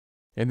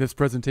In this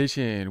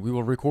presentation, we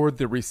will record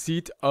the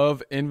receipt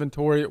of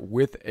inventory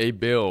with a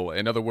bill.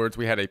 In other words,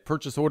 we had a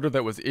purchase order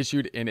that was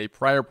issued in a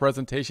prior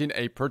presentation,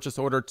 a purchase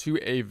order to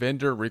a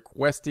vendor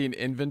requesting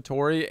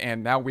inventory,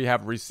 and now we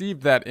have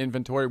received that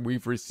inventory.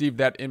 We've received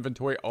that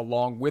inventory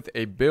along with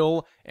a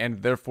bill,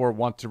 and therefore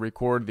want to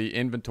record the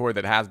inventory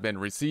that has been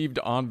received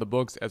on the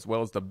books as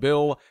well as the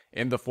bill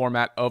in the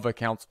format of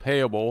accounts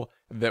payable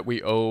that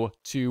we owe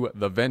to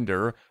the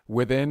vendor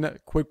within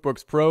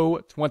QuickBooks Pro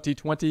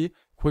 2020,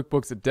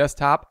 QuickBooks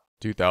Desktop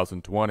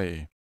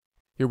 2020.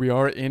 Here we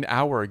are in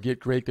our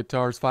Get Great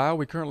Guitars file.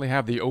 We currently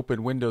have the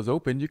open windows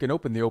open. You can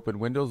open the open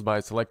windows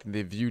by selecting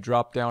the view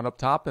drop down up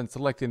top and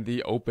selecting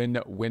the open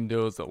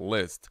windows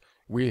list.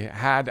 We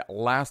had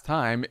last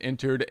time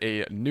entered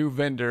a new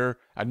vendor,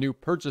 a new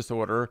purchase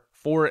order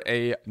for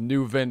a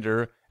new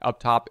vendor up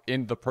top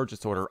in the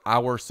purchase order.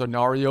 Our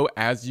scenario,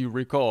 as you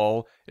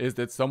recall, is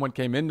that someone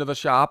came into the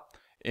shop,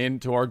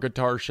 into our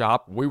guitar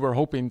shop. We were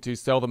hoping to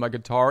sell them a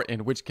guitar,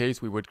 in which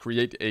case we would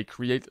create a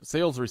create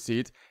sales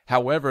receipt.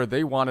 However,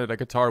 they wanted a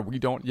guitar we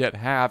don't yet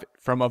have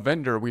from a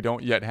vendor we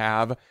don't yet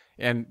have,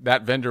 and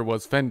that vendor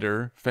was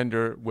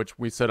Fender, which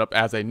we set up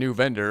as a new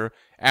vendor.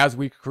 As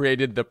we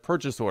created the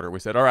purchase order, we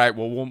said, all right,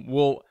 well,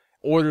 we'll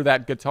order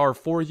that guitar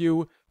for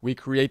you. We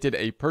created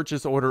a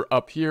purchase order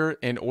up here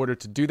in order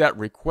to do that,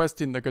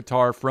 requesting the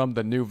guitar from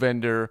the new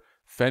vendor,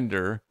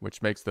 Fender,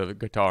 which makes the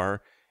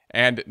guitar.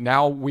 And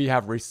now we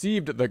have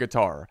received the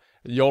guitar.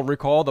 You'll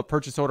recall the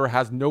purchase order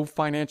has no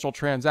financial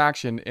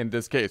transaction in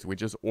this case. We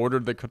just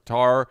ordered the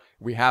guitar.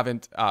 We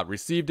haven't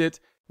received it.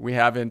 We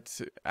haven't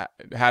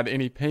had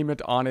any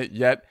payment on it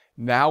yet.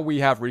 Now we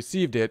have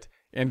received it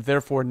and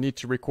therefore need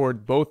to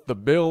record both the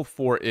bill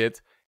for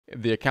it,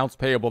 the accounts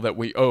payable that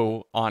we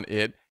owe on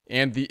it,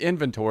 and the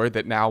inventory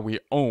that now we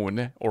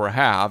own or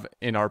have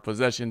in our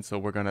possession. So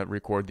we're going to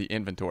record the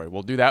inventory.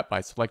 We'll do that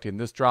by selecting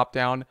this drop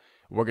down.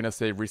 We're going to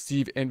say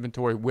receive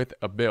inventory with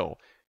a bill.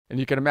 And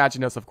you can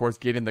imagine us, of course,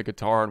 getting the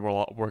guitar, and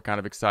we're kind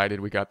of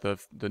excited. We got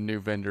the new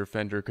vendor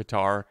Fender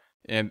guitar,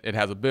 and it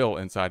has a bill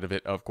inside of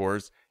it, of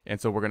course. And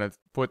so we're going to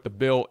put the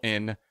bill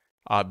in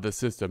the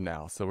system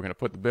now. So we're going to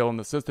put the bill in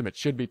the system. It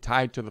should be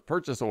tied to the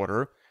purchase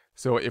order.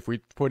 So if we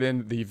put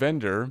in the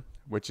vendor,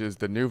 which is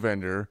the new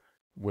vendor,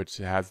 which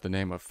has the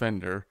name of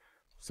Fender.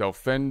 So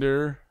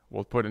Fender,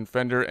 we'll put in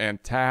Fender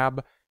and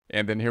tab.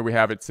 And then here we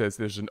have it says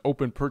there's an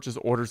open purchase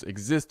orders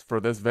exist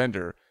for this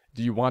vendor.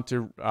 Do you want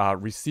to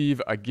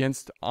receive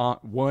against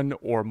one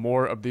or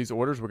more of these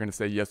orders? We're going to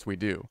say yes, we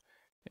do.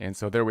 And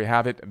so there we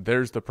have it.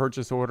 There's the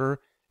purchase order.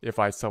 If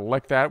I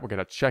select that, we're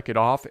going to check it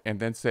off and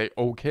then say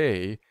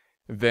okay.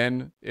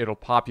 Then it'll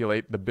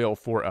populate the bill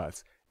for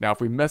us. Now,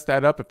 if we mess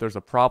that up, if there's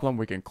a problem,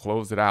 we can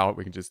close it out.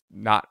 We can just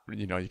not,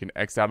 you can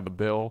X out of the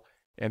bill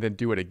and then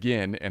do it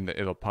again, and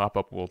it'll pop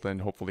up. Will then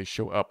hopefully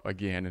show up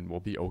again, and we'll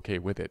be okay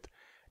with it.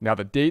 Now,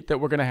 the date that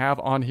we're going to have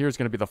on here is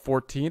going to be the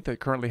 14th.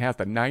 It currently has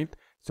the 9th.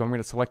 So I'm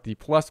going to select the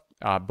plus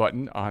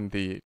button on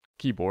the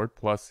keyboard,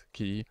 plus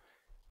key,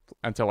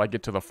 until I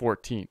get to the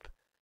 14th.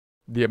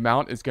 The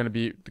amount is going to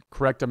be the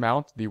correct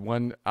amount, the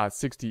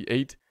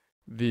 168.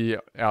 The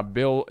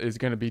bill is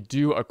going to be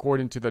due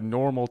according to the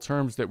normal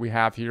terms that we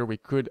have here. We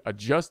could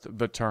adjust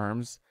the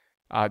terms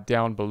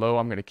down below.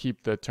 I'm going to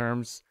keep the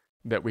terms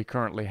that we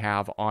currently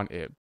have on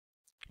it.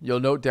 You'll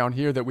note down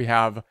here that we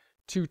have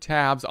two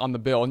tabs on the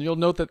bill, and you'll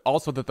note that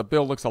also that the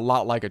bill looks a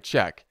lot like a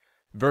check.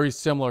 Very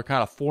similar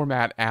kind of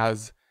format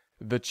as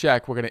the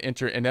check. We're going to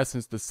enter, in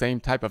essence, the same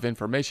type of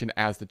information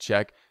as the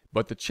check,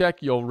 but the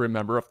check, you'll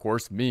remember, of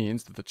course,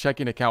 means that the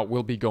checking account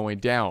will be going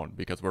down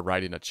because we're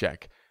writing a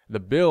check. The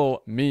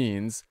bill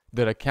means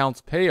that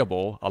accounts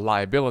payable, a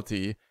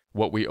liability,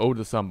 what we owe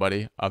to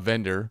somebody, a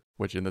vendor,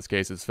 which in this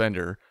case is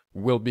Fender,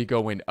 will be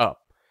going up.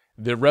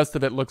 The rest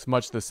of it looks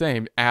much the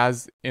same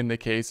as in the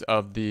case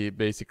of the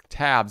basic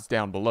tabs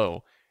down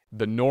below.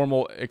 The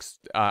normal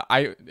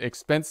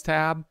expense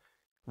tab,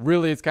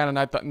 really it's kind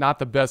of not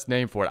the best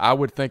name for it. I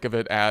would think of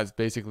it as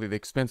basically the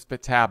expense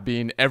tab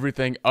being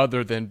everything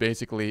other than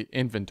basically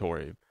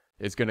inventory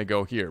is going to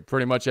go here.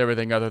 Pretty much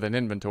everything other than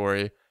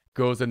inventory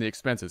goes in the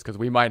expenses, because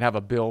we might have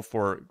a bill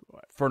for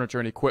furniture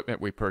and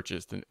equipment we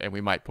purchased, and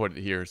we might put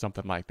it here or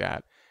something like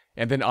that.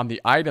 And then on the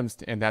items,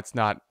 and that's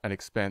not an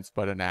expense,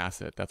 but an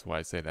asset. That's why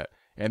I say that.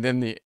 And then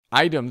the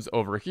items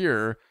over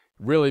here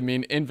really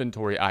mean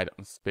inventory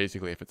items.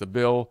 Basically, if it's a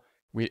bill,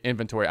 we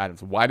inventory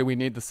items. Why do we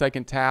need the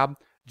second tab?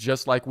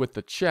 Just like with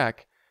the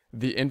check,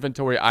 the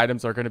inventory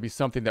items are going to be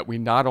something that we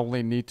not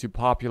only need to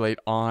populate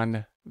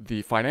on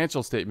the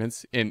financial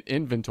statements in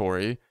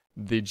inventory,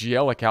 the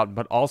GL account,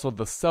 but also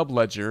the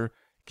subledger,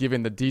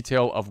 giving the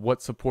detail of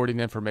what supporting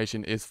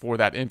information is for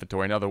that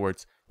inventory. In other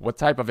words, what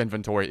type of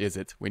inventory is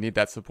it? We need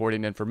that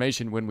supporting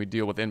information when we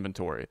deal with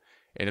inventory.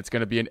 And it's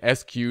going to be an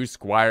SQ,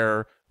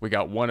 Squire. We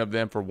got one of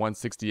them for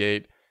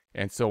 168,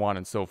 and so on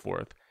and so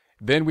forth.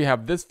 Then we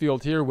have this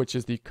field here, which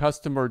is the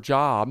customer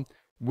job.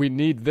 We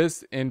need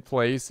this in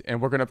place,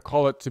 and we're going to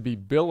call it to be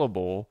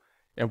billable.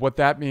 And what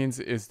that means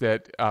is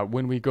that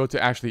when we go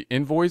to actually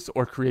invoice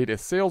or create a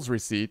sales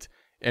receipt,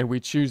 and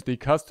we choose the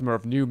customer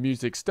of new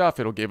music stuff,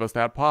 it'll give us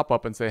that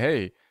pop-up and say,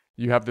 hey,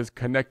 you have this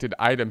connected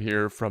item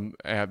here from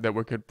that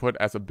we could put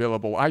as a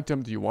billable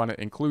item. Do you want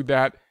to include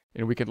that?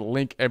 And we can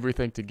link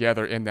everything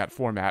together in that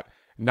format.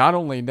 Not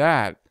only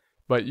that,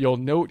 but you'll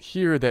note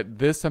here that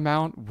this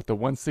amount with the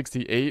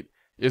 168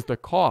 is the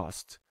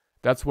cost.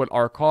 That's what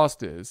our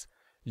cost is.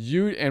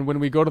 And when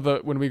we go to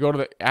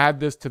the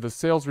add this to the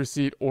sales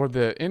receipt or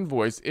the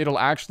invoice, it'll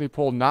actually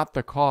pull not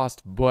the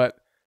cost but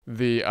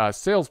the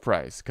sales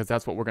price, because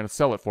that's what we're going to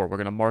sell it for. We're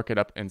going to mark it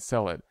up and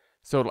sell it.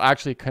 So it'll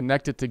actually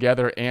connect it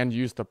together and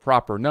use the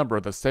proper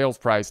number, the sales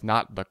price,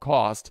 not the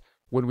cost,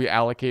 when we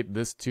allocate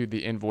this to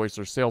the invoice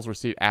or sales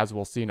receipt, as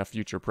we'll see in a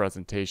future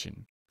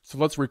presentation. So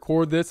let's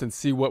record this and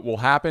see what will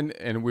happen.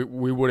 And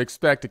we would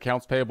expect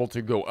accounts payable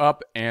to go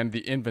up and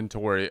the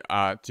inventory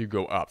to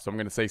go up. So I'm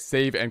going to say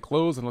save and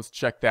close, and let's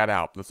check that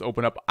out. Let's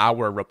open up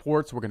our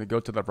reports. We're going to go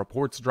to the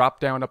reports drop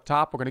down up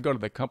top. We're going to go to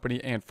the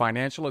company and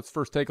financial. Let's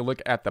first take a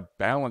look at the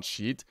balance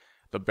sheet.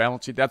 The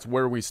balance sheet, that's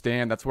where we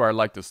stand. That's where I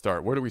like to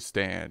start. Where do we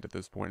stand at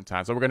this point in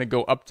time? So we're going to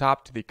go up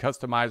top to the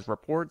customized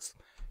reports.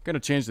 Going to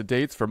change the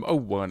dates from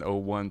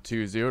 01/01/20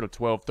 to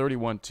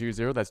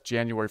 12/31/20. That's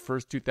January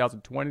 1st,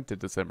 2020 to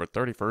December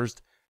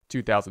 31st,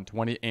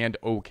 2020, and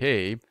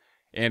OK.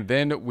 And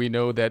then we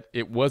know that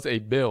it was a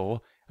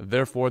bill.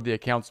 Therefore, the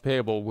accounts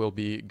payable will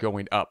be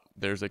going up.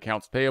 There's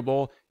accounts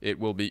payable. It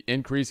will be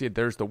increasing.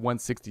 There's the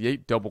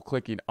 168. Double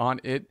clicking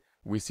on it,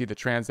 we see the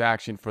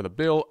transaction for the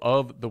bill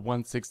of the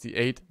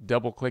 168.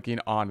 Double clicking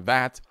on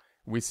that,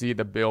 we see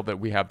the bill that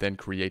we have then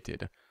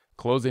created.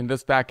 Closing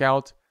this back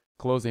out,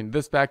 closing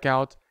this back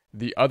out.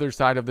 The other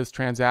side of this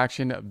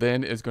transaction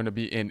then is going to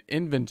be in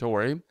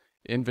inventory.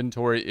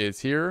 Inventory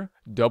is here.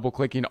 Double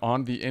clicking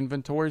on the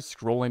inventory,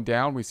 scrolling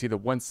down, we see the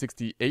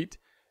 168,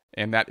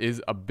 and that is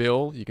a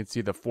bill. You can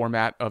see the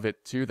format of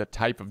it too, the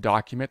type of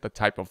document, the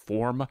type of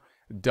form.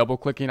 Double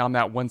clicking on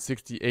that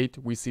 168,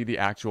 we see the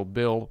actual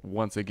bill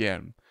once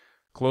again.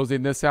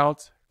 Closing this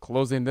out,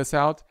 closing this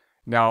out.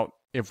 Now,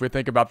 if we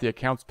think about the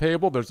accounts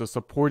payable, there's a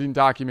supporting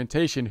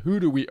documentation. Who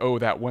do we owe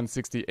that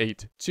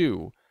 168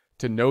 to?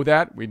 To know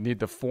that, we need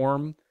the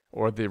form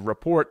or the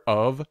report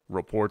of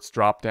reports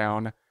drop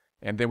down.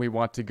 And then we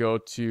want to go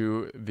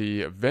to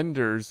the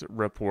vendors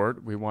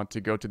report. We want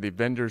to go to the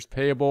vendors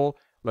payable.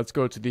 Let's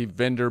go to the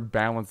vendor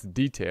balance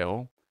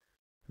detail.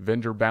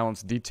 Vendor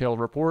balance detail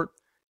report.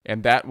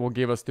 And that will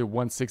give us the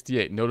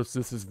 168. Notice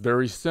this is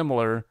very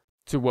similar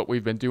to what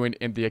we've been doing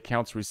in the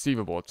accounts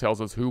receivable. It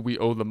tells us who we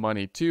owe the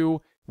money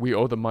to. We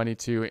owe the money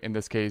to, in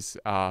this case,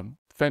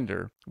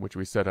 vendor, which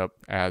we set up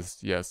as,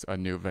 yes, a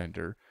new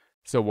vendor.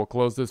 So we'll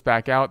close this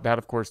back out. That,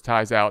 of course,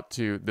 ties out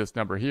to this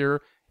number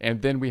here.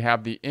 And then we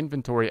have the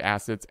inventory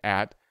assets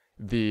at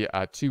the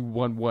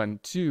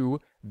 2112.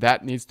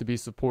 That needs to be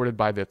supported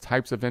by the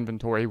types of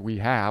inventory we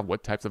have.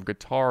 What types of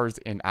guitars,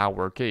 in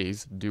our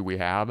case, do we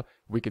have?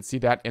 We can see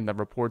that in the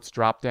reports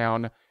drop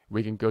down.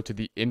 We can go to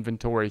the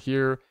inventory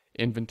here.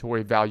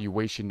 Inventory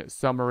valuation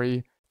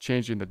summary.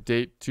 Changing the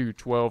date to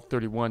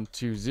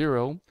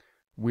 12/31/20.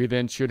 We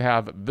then should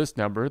have this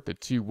number, the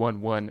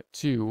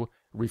 2112,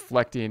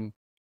 reflecting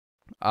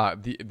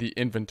the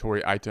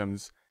inventory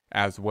items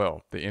as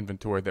well. The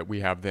inventory that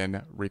we have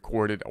then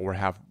recorded or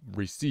have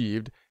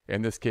received,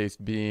 in this case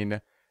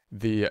being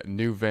the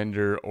new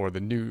vendor or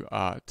the new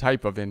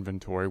type of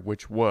inventory,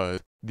 which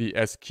was the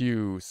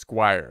SQ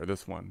Squire.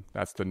 This one,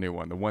 that's the new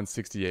one, the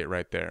 168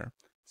 right there.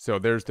 So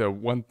there's the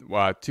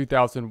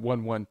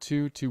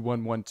 2112,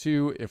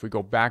 2112. If we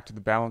go back to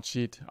the balance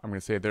sheet, I'm going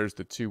to say there's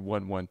the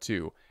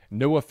 2112.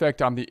 No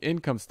effect on the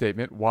income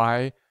statement.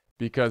 Why?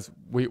 Because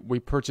we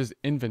purchased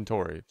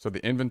inventory. So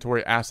the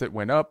inventory asset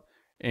went up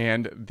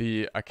and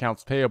the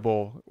accounts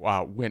payable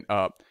went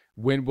up.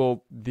 When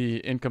will the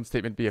income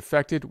statement be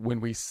affected? When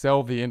we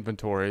sell the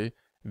inventory,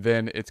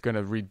 then it's going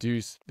to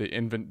reduce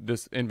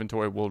this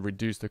inventory will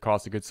reduce the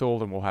cost of goods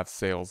sold, and we'll have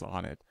sales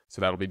on it.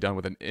 So that'll be done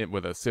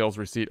with a sales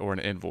receipt or an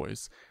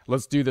invoice.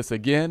 Let's do this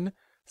again.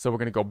 So we're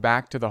going to go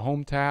back to the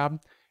home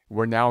tab.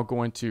 We're now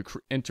going to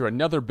enter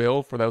another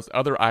bill for those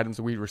other items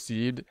we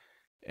received.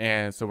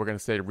 And so we're going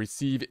to say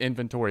receive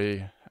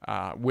inventory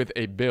with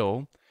a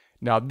bill.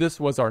 Now, this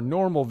was our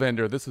normal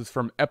vendor. This is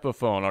from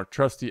Epiphone, our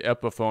trusty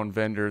Epiphone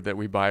vendor that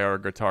we buy our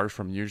guitars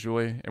from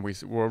usually. And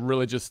we're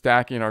really just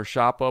stacking our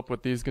shop up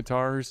with these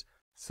guitars.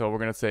 So we're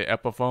going to say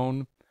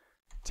Epiphone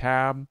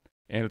tab.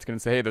 And it's going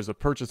to say, hey, there's a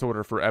purchase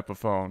order for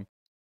Epiphone.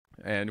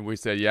 And we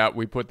say, yeah,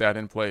 we put that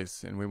in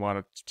place. And we want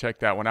to check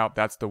that one out.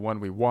 That's the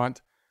one we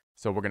want.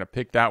 So we're going to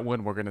pick that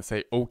one. We're going to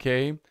say,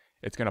 okay.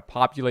 It's going to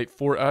populate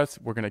for us.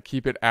 We're going to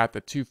keep it at the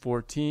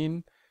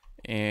 214.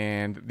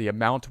 And the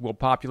amount will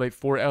populate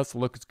for us.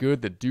 Looks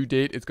good. The due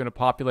date is going to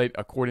populate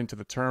according to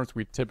the terms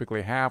we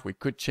typically have. We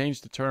could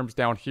change the terms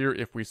down here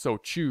if we so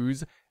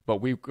choose,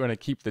 but we're going to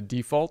keep the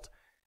default.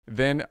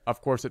 Then,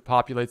 of course, it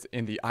populates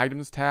in the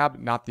items tab,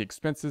 not the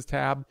expenses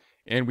tab.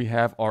 And we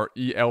have our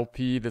ELP.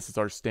 This is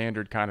our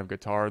standard kind of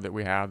guitar that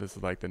we have. This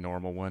is like the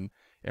normal one.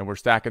 And we're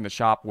stacking the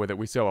shop with it.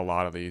 We sell a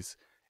lot of these.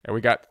 And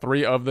we got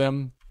 3 of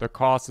them. The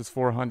cost is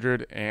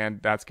 $400,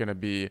 and that's going to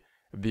be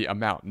the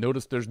amount.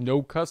 Notice there's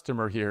no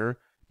customer here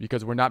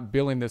because we're not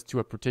billing this to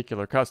a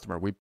particular customer.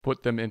 We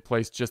put them in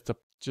place just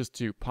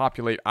to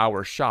populate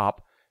our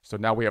shop. So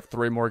now we have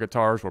 3 more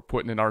guitars we're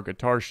putting in our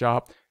guitar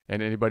shop,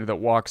 and anybody that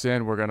walks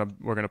in, we're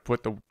gonna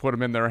put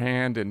them in their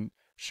hand and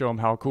show them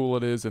how cool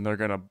it is, and they're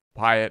gonna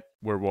buy it,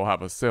 where we'll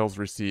have a sales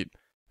receipt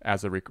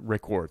as a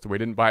record. So we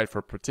didn't buy it for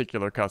a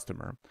particular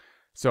customer.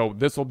 So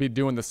this will be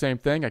doing the same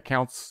thing.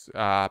 Accounts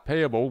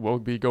payable will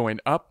be going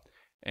up,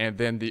 and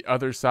then the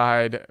other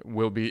side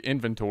will be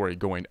inventory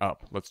going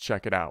up. Let's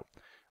check it out.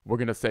 We're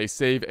going to say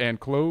save and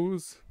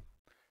close.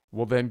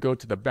 We'll then go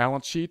to the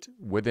balance sheet.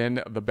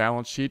 Within the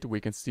balance sheet, we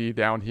can see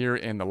down here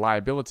in the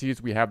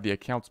liabilities, we have the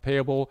accounts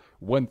payable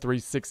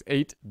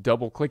 1368.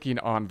 Double clicking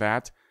on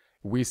that,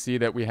 we see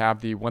that we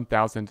have the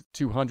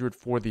 1,200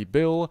 for the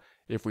bill.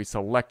 If we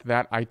select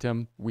that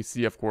item, we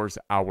see, of course,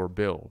 our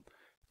bill.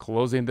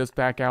 Closing this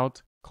back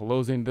out,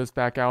 closing this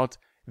back out.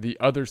 The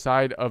other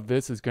side of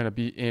this is going to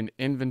be in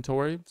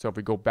inventory. So if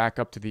we go back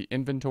up to the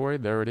inventory,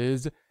 there it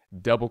is.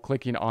 Double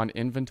clicking on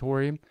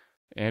inventory,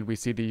 and we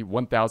see the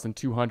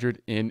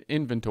 1,200 in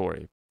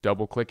inventory.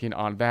 Double clicking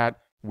on that,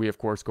 we of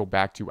course go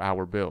back to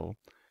our bill.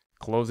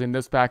 Closing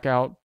this back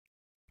out,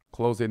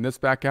 closing this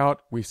back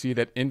out, we see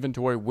that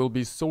inventory will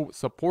be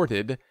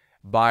supported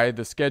by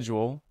the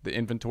schedule, the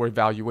inventory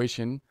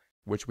valuation,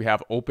 which we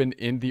have open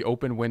in the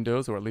open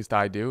windows, or at least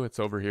I do.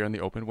 It's over here in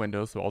the open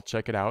windows, so I'll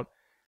check it out.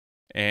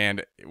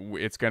 And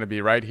it's going to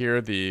be right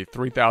here, the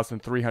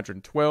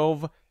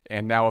 3,312.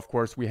 And now, of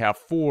course, we have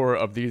 4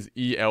 of these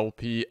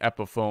ELP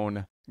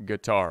Epiphone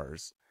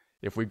guitars.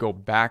 If we go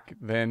back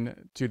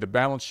then to the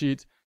balance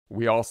sheet,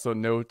 we also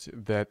note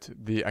that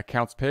the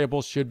accounts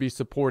payable should be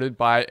supported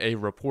by a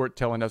report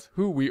telling us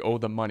who we owe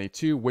the money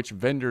to, which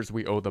vendors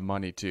we owe the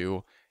money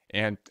to.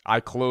 And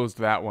I closed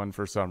that one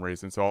for some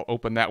reason. So I'll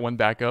open that one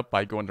back up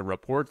by going to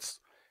reports.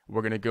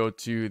 We're going to go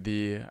to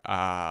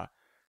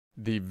the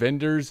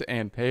vendors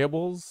and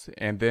payables,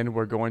 and then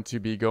we're going to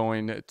be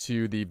going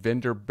to the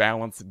vendor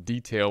balance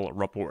detail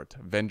report.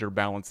 Vendor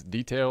balance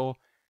detail.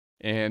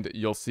 And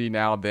you'll see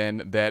now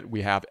then that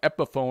we have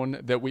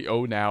Epiphone that we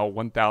owe now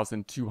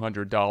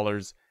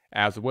 $1,200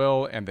 as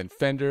well. And then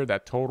Fender,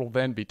 that total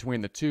then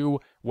between the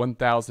two,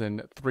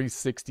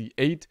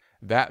 $1,368.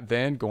 That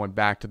then, going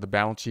back to the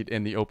balance sheet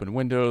in the open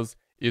windows,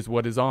 is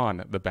what is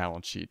on the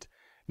balance sheet.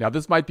 Now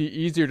this might be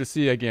easier to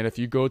see again if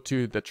you go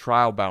to the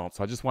trial balance.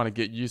 So I just want to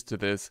get used to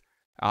this.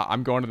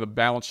 I'm going to the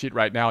balance sheet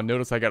right now.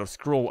 Notice I got to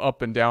scroll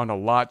up and down a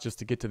lot just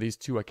to get to these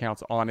 2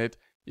 accounts on it.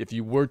 If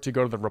you were to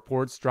go to the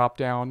reports drop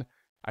down,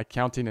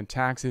 accounting and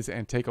taxes,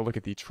 and take a look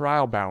at the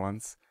trial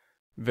balance,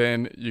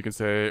 then you can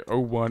say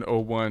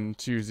 010120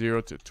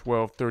 to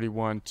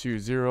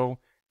 123120,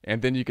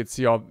 and then you can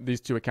see all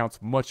these 2 accounts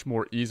much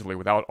more easily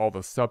without all the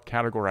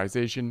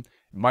subcategorization. It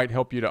might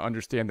help you to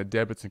understand the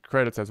debits and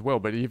credits as well,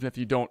 but even if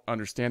you don't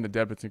understand the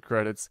debits and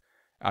credits,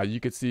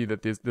 you could see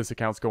that this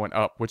account's going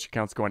up. Which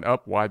account's going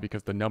up? Why?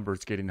 Because the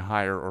number's getting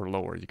higher or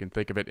lower. You can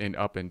think of it in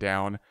up and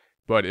down,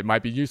 but it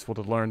might be useful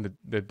to learn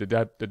the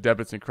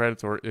debits and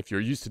credits, or if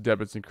you're used to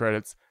debits and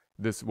credits,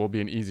 this will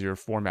be an easier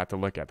format to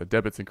look at. The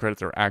debits and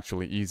credits are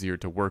actually easier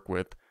to work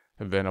with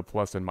than a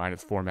plus and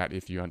minus format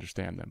if you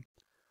understand them.